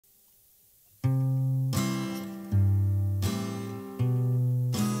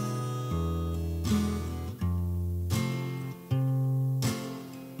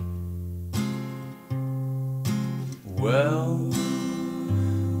Well,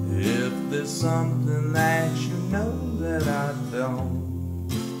 if there's something that you know that I don't,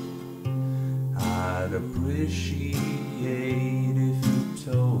 I'd appreciate if you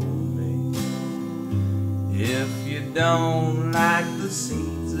told me. If you don't like the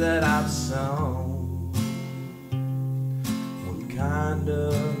seeds that I've sown, what kind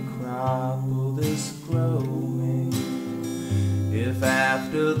of crop will this grow me? If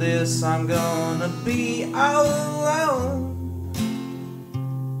after this I'm gonna be all alone,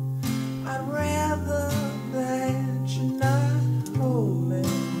 I'd rather that you not hold me.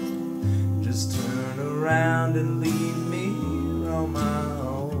 Just turn around and leave me here on my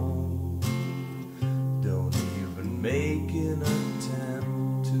own. Don't even make an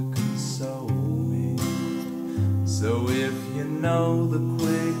attempt to console me. So if you know the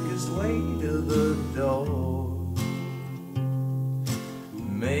quickest way to the door,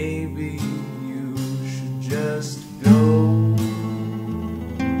 maybe you should just go.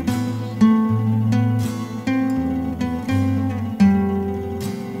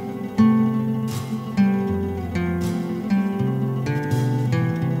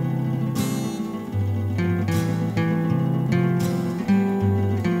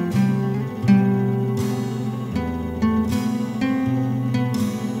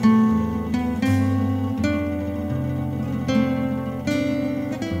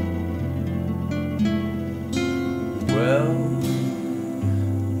 Well,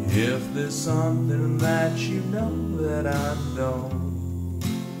 if there's something that you know that I don't,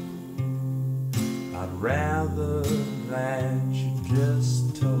 I'd rather that you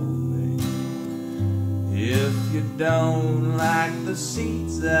just told me. If you don't like the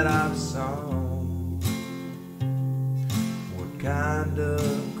seeds that I've sown, what kind of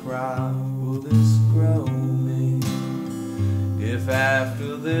crop will this grow me? If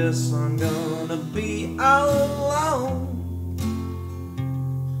after this I'm gonna be all alone,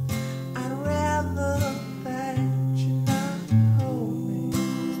 I'd rather that you not hold me.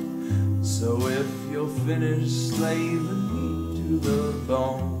 So if you're finished slaving me to the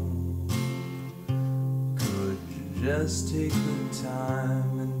bone, could you just take the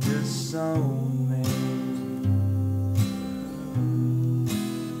time and disown